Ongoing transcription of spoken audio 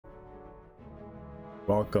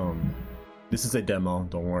Welcome. This is a demo.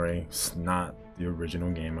 Don't worry. It's not the original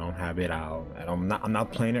game. I don't have it out. I'm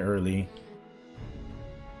not playing it early.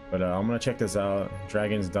 But I'm gonna check this out.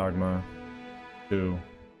 Dragon's Dogma 2.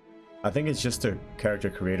 I think it's just a character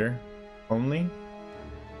creator only.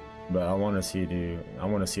 But I want to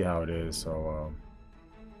see how it is. So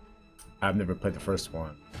I've never played the first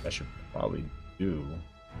one. I should probably do.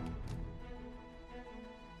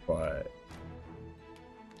 But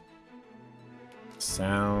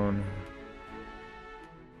sound.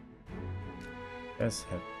 That's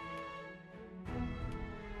heavy.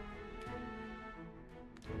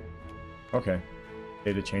 Okay.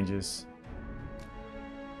 Data changes.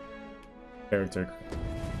 Character.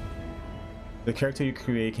 The character you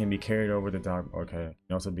create can be carried over the dog. Okay.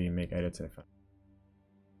 Can also be make edits. Let's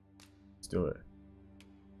do it.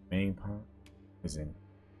 Main pawn is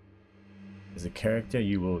a character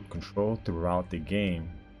you will control throughout the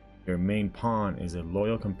game. Your main pawn is a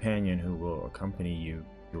loyal companion who will accompany you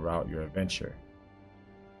throughout your adventure.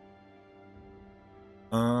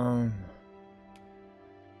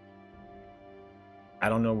 I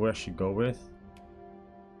don't know where I should go with.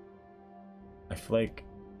 I feel like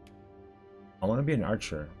I want to be an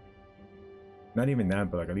archer. Not even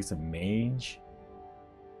that, but like at least a mage.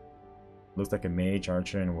 Looks like a mage,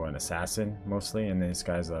 archer, and an assassin mostly. And then this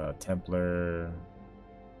guy's a Templar,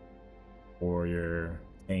 warrior,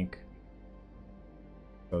 tank.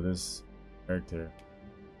 So this character.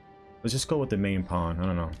 Let's just go with the main pawn. I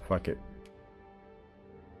don't know. Fuck it.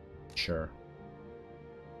 Sure.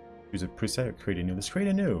 Choose a preset or create a new. Let's create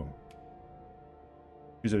a new.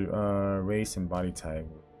 Choose a race and body type.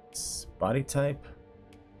 Body type.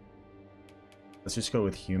 Let's just go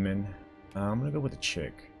with human. I'm gonna go with a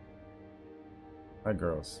chick. I like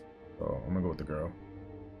girls, so I'm gonna go with the girl.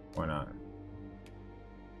 Why not?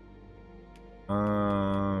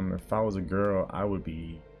 If I was a girl, I would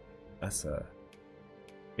be. That's a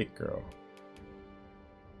big girl.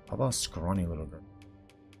 How about scrawny little girl?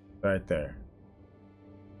 Right there.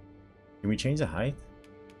 Can we change the height?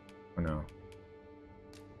 Or no?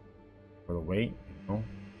 For the weight? No.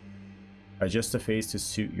 Adjust the face to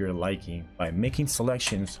suit your liking by making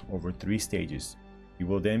selections over 3 stages. You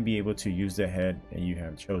will then be able to use the head and you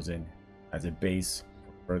have chosen as a base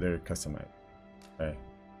for further customizing. Okay.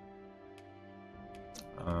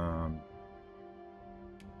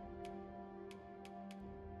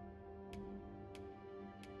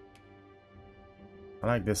 I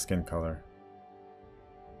like this skin color.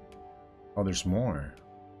 Oh, there's more.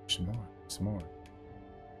 There's more. There's more.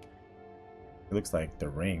 It looks like the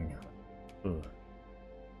ring. Ugh.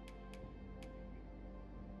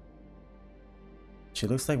 She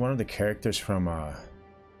looks like one of the characters from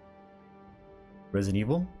Resident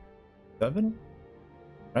Evil 7,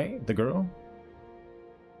 right? The girl?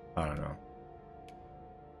 I don't know.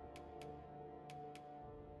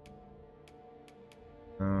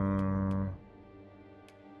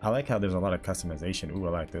 I like how there's a lot of customization. Ooh, I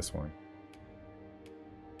like this one.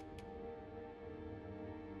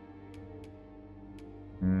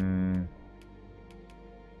 And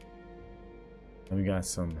we got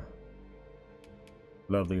some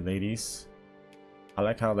lovely ladies. I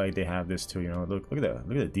like how like they have this too, you know. Look at that.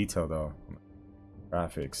 Look at the detail though.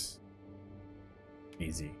 Graphics.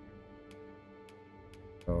 Easy.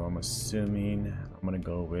 So I'm assuming I'm gonna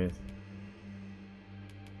go with.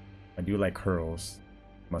 I do like curls.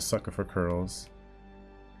 I'm a sucker for curls.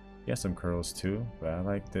 He has some curls too, but I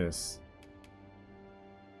like this.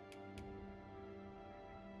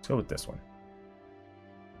 Let's go with this one.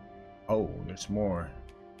 Oh, there's more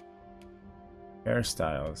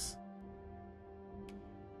hairstyles.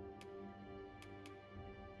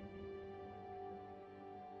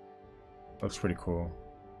 Looks pretty cool.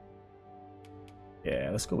 Yeah,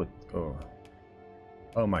 let's go with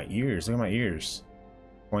oh my ears. Look at my ears.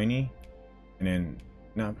 Pointy and then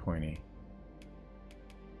not pointy.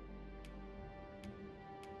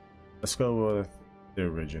 Let's go with the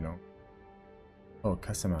original. Oh,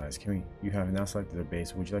 customize. You have now selected the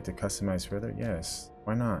base. Would you like to customize further? Yes.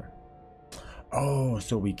 Why not? Oh,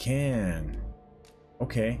 so we can.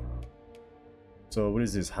 Okay. So what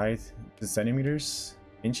is this height? The centimeters?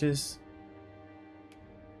 Inches?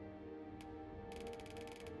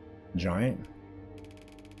 Giant?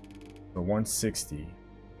 So 160.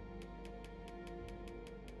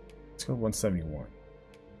 Let's go 171.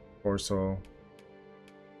 Torso.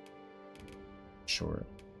 Short.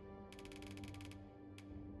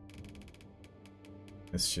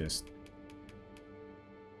 It's just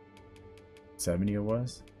 70 it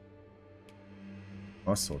was.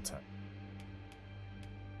 Muscle type.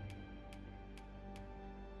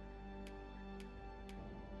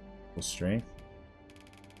 Full strength.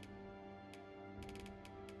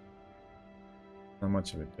 Not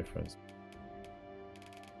much of a difference.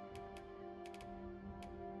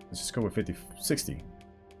 Let's just go with 50, 60.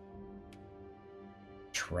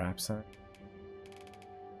 Trap sign.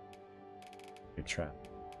 Big trap.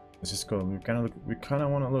 Let's just go. We kind of look. We kind of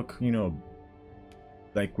want to look, you know,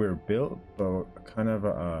 like we're built, but kind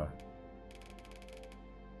of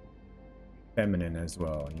feminine as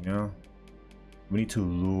well. You know, we need to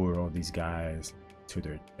lure all these guys to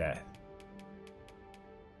their death.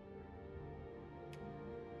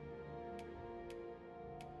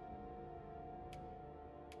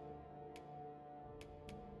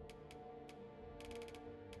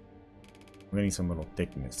 We're gonna need some little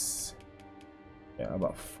thickness. Yeah,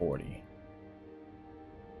 about 40.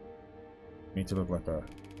 Need to look like a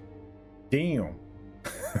damn.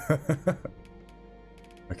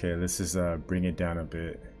 Okay, let's just bring it down a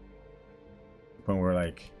bit. The point where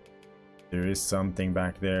like there is something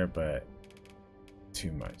back there, but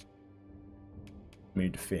too much. We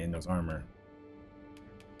need to fit in those armor.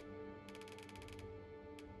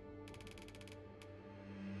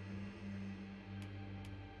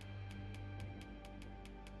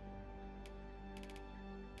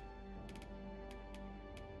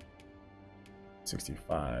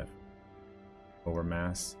 $65 over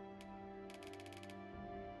mass.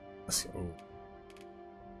 Let's go.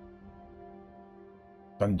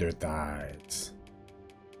 Thunder thighs.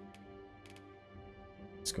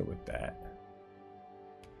 Let's go with that.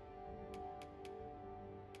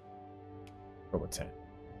 Go with 10.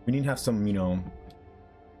 We need to have some, you know,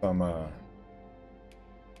 some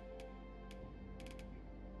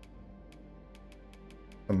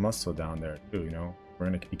muscle down there too. You know, we're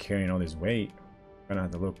gonna be carrying all this weight. We're gonna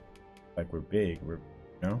have to look like we're big. We're, you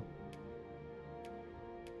know.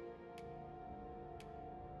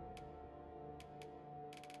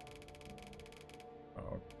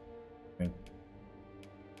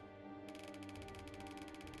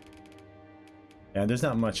 Yeah, there's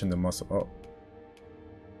not much in the muscle. Oh,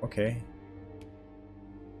 okay.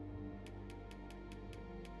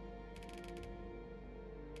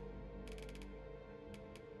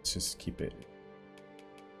 Let's just keep it.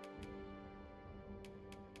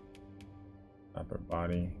 Upper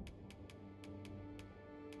body.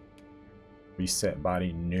 Reset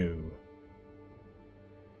body new.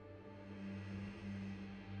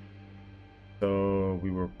 So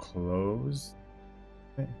we were closed.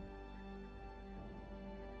 Okay.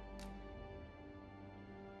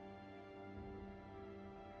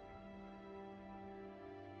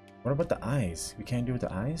 What about the eyes? We can't do with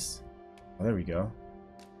the eyes? Oh, there we go.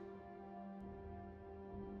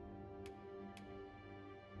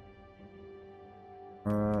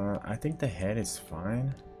 I think the head is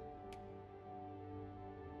fine.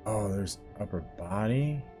 Oh, there's upper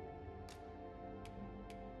body.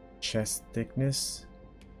 Chest thickness.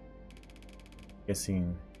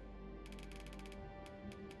 Guessing.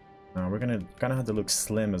 We're gonna kind of have to look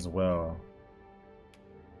slim as well.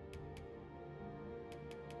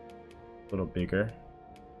 A little bigger.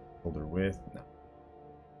 Shoulder width. No.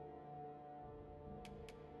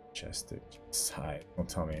 Chest height. Don't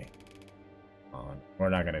tell me. We're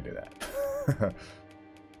not gonna do that.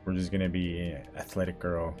 We're just gonna be an athletic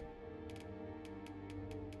girl.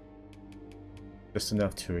 Just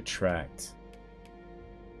enough to attract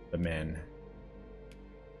the men.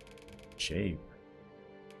 Shape.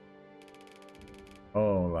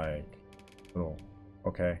 Oh, like little.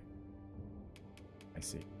 Okay. I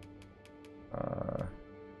see.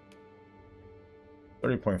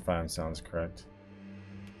 30.5 sounds correct.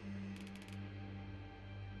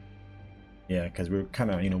 Yeah, because we're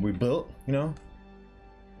kind of, you know, we built, you know,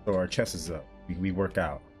 so our chest is up. We work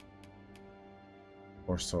out.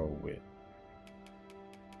 Torso width.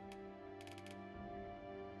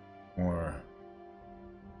 More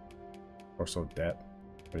torso depth.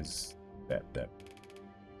 What is that depth?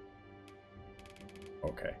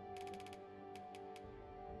 Okay.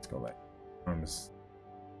 Let's go like arms.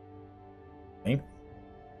 Length?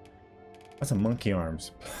 That's a monkey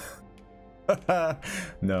arms.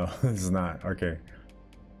 No, this is not. Okay.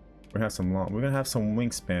 We're gonna have some long. We're gonna have some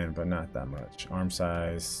wingspan, but not that much. Arm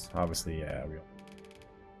size, obviously, yeah. Real.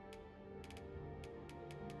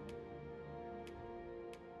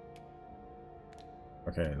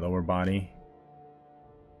 Okay, lower body.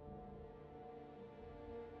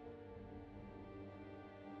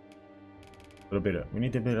 A little bit of. We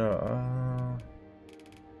need a bit of.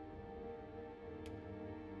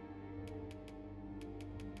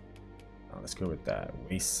 Let's go with that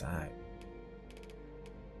waist side.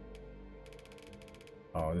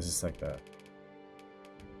 Oh, this is like the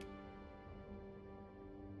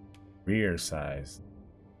rear size.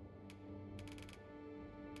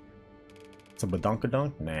 It's a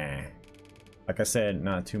badonkadonk? Nah. Like I said,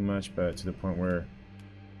 not too much, but to the point where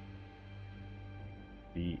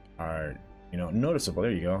we are, you know, noticeable.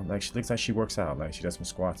 There you go. Like, she looks like she works out. Like, she does some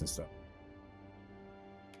squats and stuff.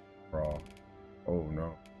 Bro. Oh,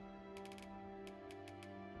 no.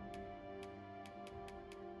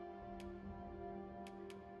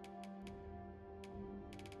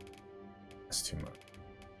 That's too much.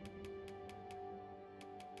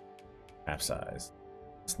 Half size.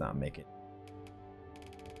 Let's not make it.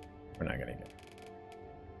 We're not gonna get it.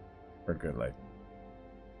 We're good, like.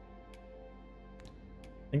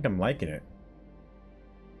 I think I'm liking it.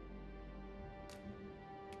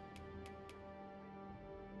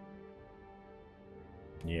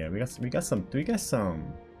 Yeah, we got some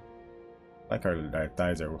like our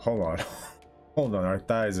thighs are, hold on. Hold on, our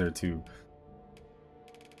thighs are too.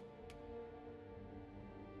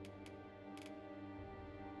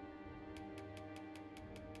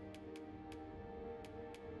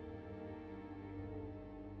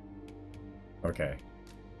 Okay.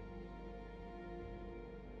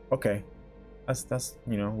 Okay. That's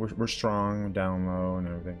you know, we're strong down low and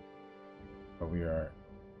everything. But we are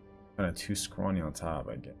kind of too scrawny on top,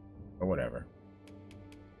 I guess. But whatever.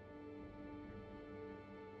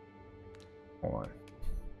 Hold on.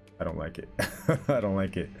 I don't like it. I don't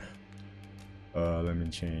like it. Let me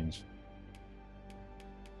change.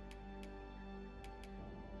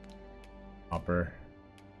 Upper.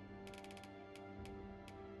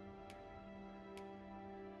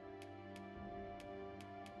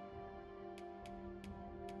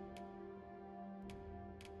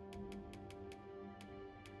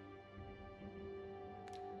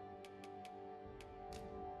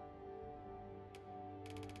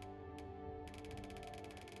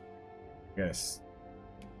 Yes.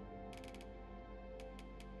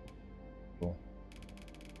 Cool.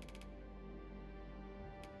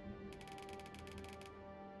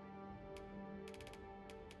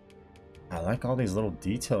 I like all these little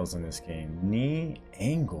details in this game. Knee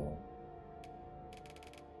angle.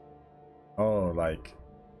 Oh, like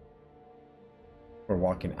we're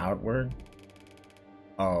walking outward.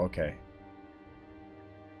 Oh, okay.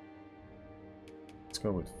 Let's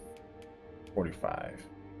go with 45.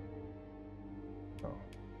 Oh.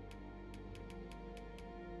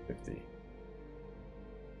 50.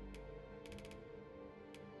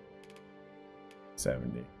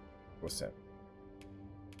 70. What's that?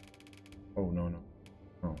 Oh, no, no.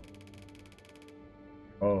 Oh.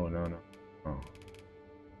 Oh, no, no. Oh.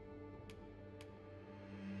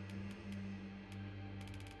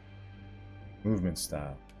 Movement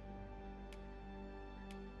style.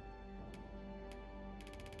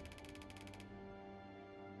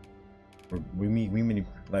 We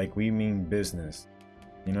mean business,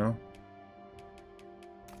 you know?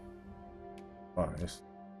 Oh, this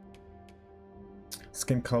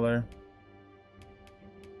skin color.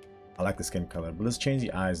 I like the skin color, but let's change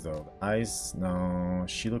the eyes though. The eyes, no,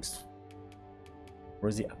 she looks.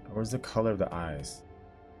 Where's the color of the eyes?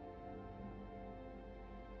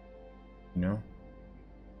 You know?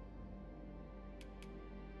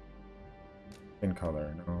 Skin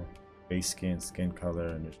color, no. Base skin color,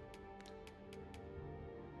 and there's.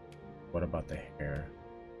 What about the hair?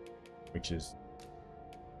 Which is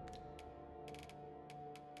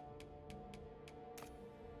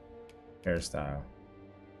hairstyle.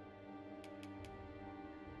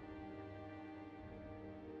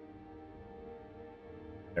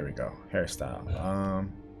 There we go. Hairstyle.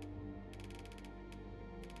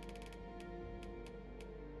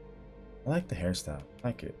 I like the hairstyle. I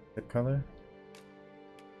like it. Good color.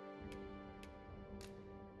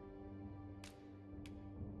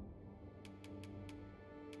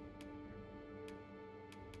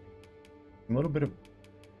 A little bit of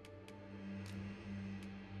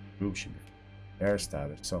ooh, should be hairstyle.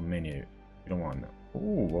 There's so many. You don't want that.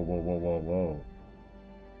 Ooh, whoa, whoa, whoa, whoa, whoa.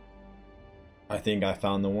 I think I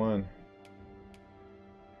found the one.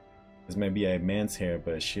 This may be a man's hair,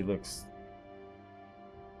 but she looks.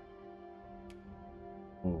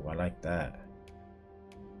 Ooh, I like that.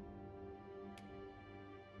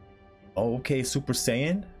 Oh, okay, Super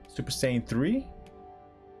Saiyan? Super Saiyan 3?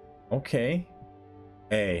 Okay.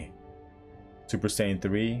 Hey. Super Saiyan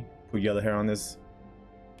 3. Put yellow hair on this.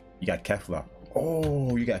 You got Kefla.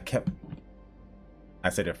 Oh, you got Kef. I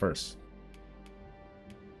said it first.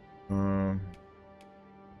 You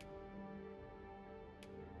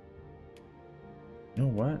know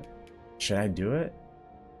what? Should I do it?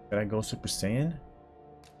 Should I go Super Saiyan?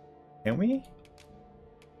 Can we?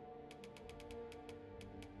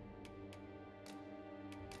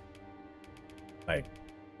 Like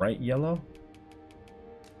bright yellow?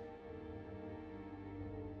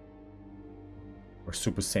 or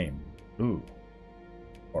Super Saiyan Blue,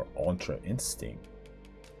 or Ultra Instinct.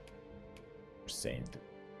 Super Saiyan 3.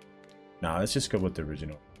 Nah, let's just go with the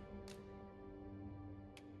original.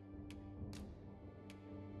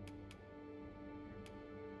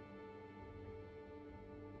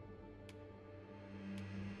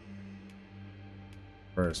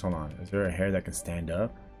 First, hold on. Is there a hair that can stand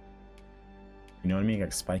up? You know what I mean?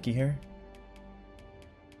 Like spiky hair?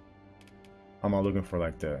 I'm all looking for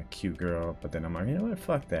like the cute girl, but then I'm like, you know what?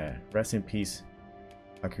 Fuck that. Rest in peace,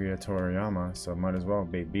 Akira Toriyama. So might as well,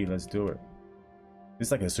 baby. Let's do it.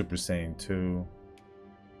 It's like a Super Saiyan 2.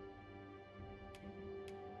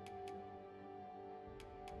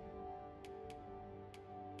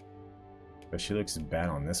 But she looks bad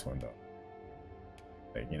on this one though.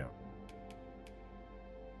 Like, you know.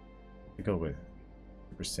 We go with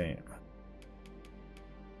Super Saiyan.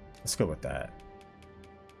 Let's go with that.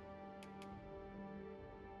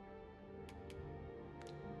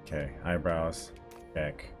 Okay, eyebrows,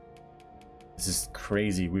 check. This is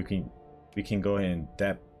crazy. We can go ahead and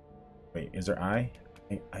depth. Wait, is there eye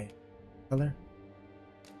color?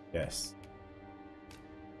 Yes.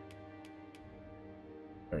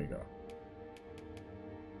 There you go.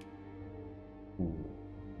 Ooh.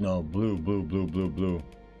 No, blue.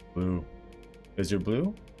 Blue. Is your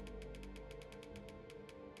blue?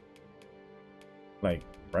 Like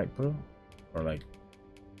bright blue? Or like...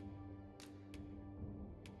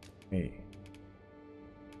 Hey.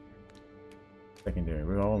 Secondary.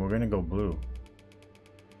 We're gonna go blue.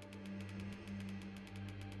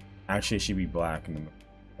 Actually, it should be black in the middle,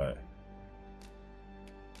 but...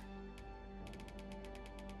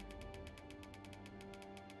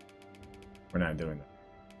 We're not doing that.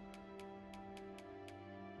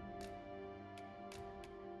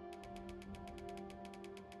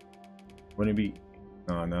 Wouldn't it be?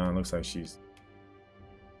 No, it looks like she's.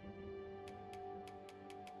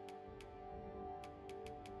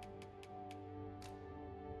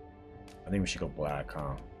 I think we should go black,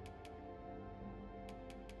 huh?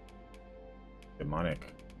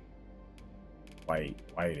 Demonic. White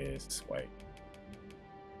is white.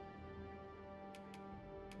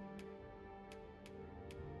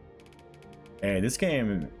 Hey, this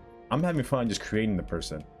game, I'm having fun just creating the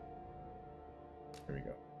person. Here we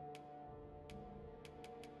go.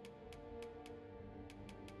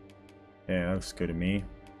 Yeah, that looks good to me.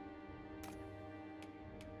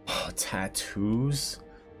 Oh, tattoos?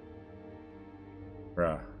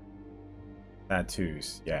 Bruh.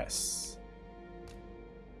 Tattoos, yes.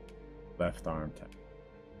 Left arm tattoo.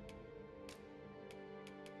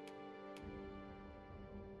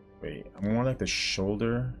 Wait, I'm more like the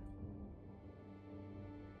shoulder.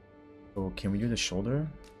 So can we do the shoulder?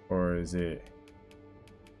 Or is it...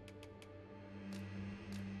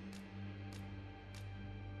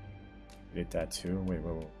 Did that too? Wait.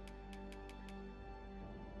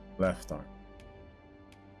 Left arm.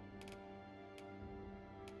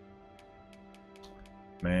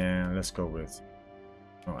 Man, let's go with...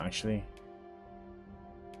 Oh, actually...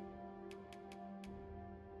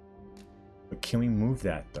 But can we move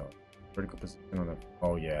that though? Vertical position on the...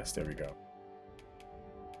 Oh yes, there we go.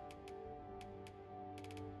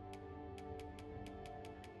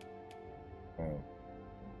 Oh.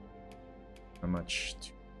 How much?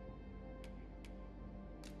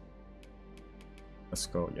 Let's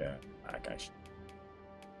go, yeah, back actually.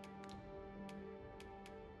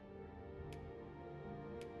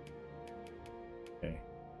 Okay.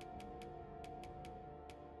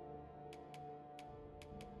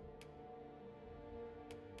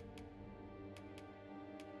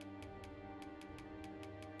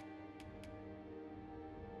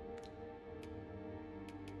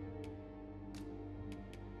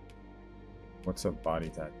 What's a body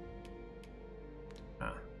tattoo?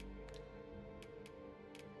 Ah.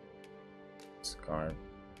 Scar.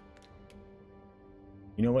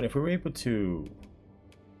 You know what? If we were able to...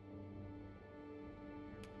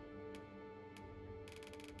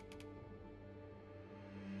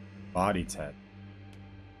 Body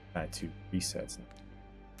tattoo resets.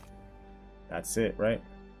 That's it, right?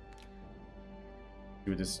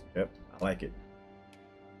 Do this. Yep, I like it.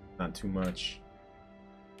 Not too much.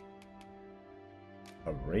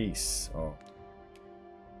 Erase. Oh.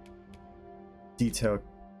 Detail.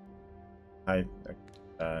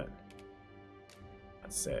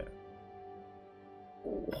 That's it.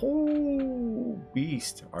 Oh,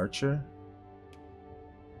 beast. Archer.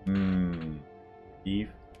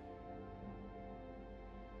 Eve.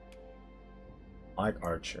 Like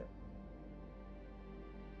Archer.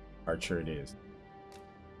 Archer it is.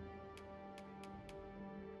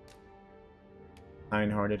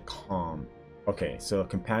 Kind-hearted, calm. Okay, so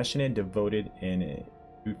compassionate, devoted, and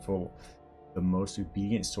dutiful, the most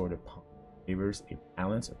obedient sort of favors a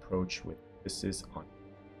balanced approach with emphasis on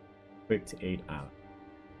quick to aid out,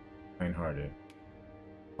 kind-hearted,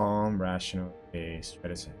 calm, rational, based,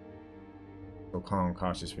 reticent. So calm,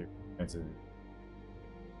 cautious, defensive,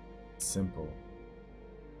 simple.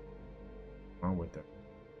 On with the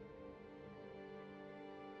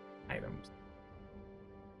items.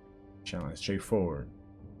 Challenge, straightforward.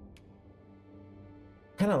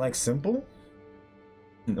 Kind of like simple.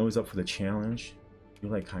 And always up for the challenge. You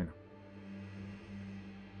like kind of.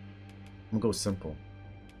 I'm gonna go simple.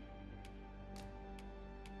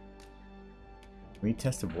 Can we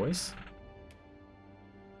test the voice?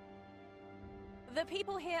 The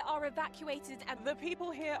people here are evacuated, and the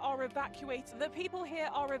people here are evacuated. The people here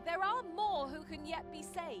are. There are more who can yet be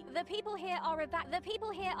saved. The people here are The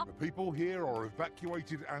people here are. The people here are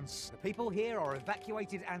evacuated and. The people here are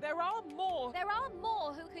evacuated and. There are more. There are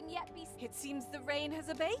more who can yet be. It seems the rain has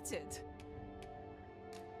abated.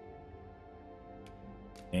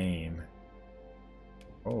 Aim.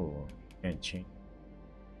 Oh, can't change.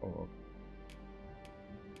 Oh.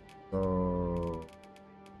 So.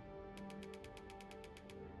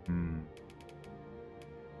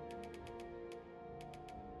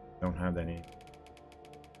 Don't have that name.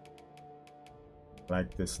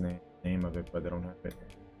 Like this name of it, but they don't have it.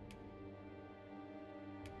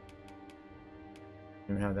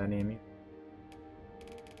 Don't have that name either.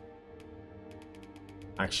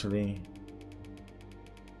 Actually,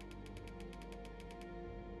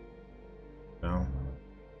 no.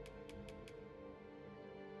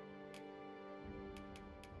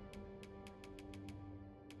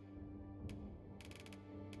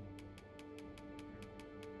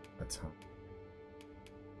 That's how.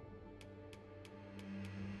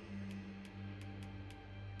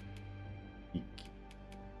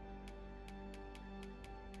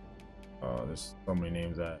 Oh, there's so many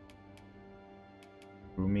names that.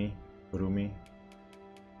 Rumi.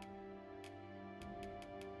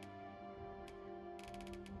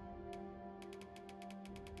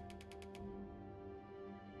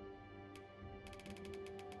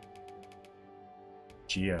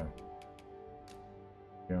 Gia.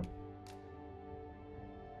 Yeah.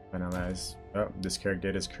 Finalize. Oh, this character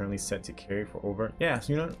data is currently set to carry for over. Yeah,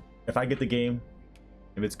 so you know, if I get the game,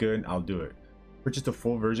 if it's good, I'll do it. Purchase the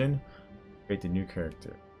full version, create the new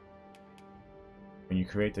character. When you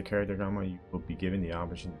create the character Dogma, you will be given the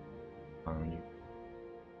option on you.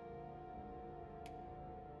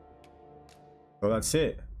 So that's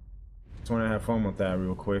it. Just want to have fun with that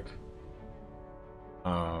real quick.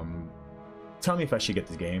 Tell me if I should get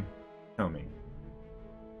this game. Tell me.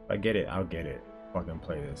 If I get it, I'll get it. Fucking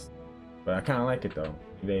play this. But I kind of like it though.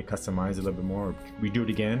 Maybe they customize it a little bit more. We do it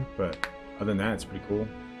again, but other than that, it's pretty cool.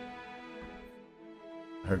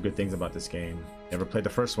 I heard good things about this game. Never played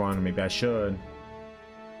the first one. Maybe I should.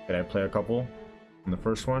 Did I play a couple on the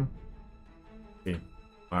first one? Okay.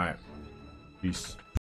 Alright. Peace.